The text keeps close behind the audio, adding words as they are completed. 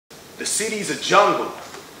The city's a jungle.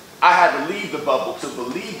 I had to leave the bubble to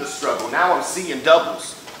believe the struggle. Now I'm seeing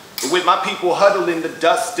doubles. And with my people huddled in the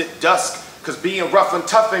dust at dusk, cause being rough and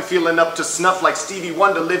tough ain't feeling up to snuff like Stevie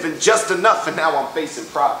Wonder living just enough, and now I'm facing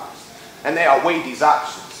problems. And they outweigh these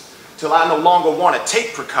options, till I no longer want to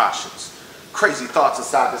take precautions. Crazy thoughts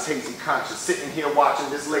inside this hazy conscience, sitting here watching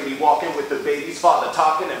this lady walking with the baby's father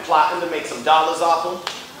talking and plotting to make some dollars off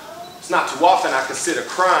him. It's not too often I consider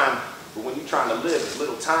crime, but when you're trying to live, there's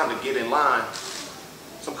little time to get in line.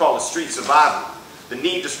 Some call it street survival. The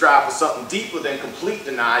need to strive for something deeper than complete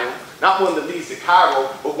denial. Not one that leads to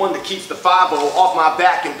Cairo, but one that keeps the 5-0 off my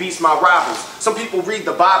back and beats my rivals. Some people read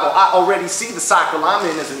the Bible. I already see the cycle I'm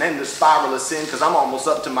in as an endless spiral of sin, cause I'm almost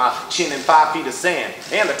up to my chin in 5 feet of sand,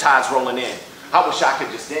 and the tide's rolling in. I wish I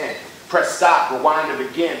could just end. Press stop, rewind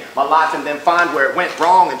it again, my life, and then find where it went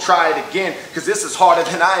wrong and try it again, cause this is harder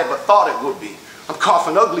than I ever thought it would be. I'm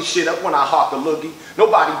coughing ugly shit up when I hawk a loogie.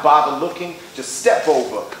 Nobody bother looking, just step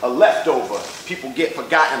over, a leftover. People get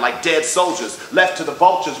forgotten like dead soldiers, left to the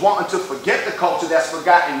vultures, wanting to forget the culture that's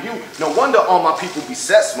forgotten you. No wonder all my people be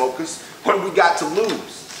set smokers. What do we got to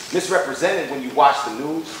lose? Misrepresented when you watch the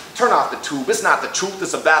news. Turn off the tube, it's not the truth,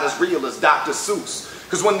 it's about as real as Dr. Seuss.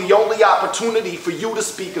 Cause when the only opportunity for you to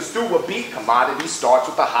speak is through a beat, commodity starts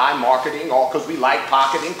with the high marketing, all cause we like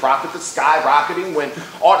pocketing, profit that's skyrocketing. When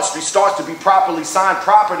artistry starts to be properly signed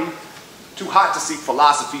property, too hot to seek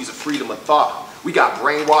philosophies of freedom of thought. We got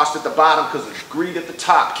brainwashed at the bottom cause of greed at the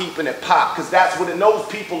top, keeping it pop, cause that's what it knows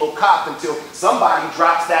people will cop until somebody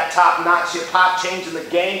drops that top-notch hip-hop, changing the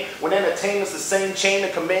game. When entertainment's the same chain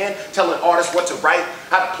of command, telling artists what to write,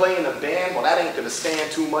 how to play in a band, well that ain't gonna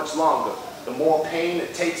stand too much longer. The more pain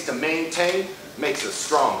it takes to maintain makes us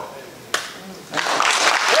stronger.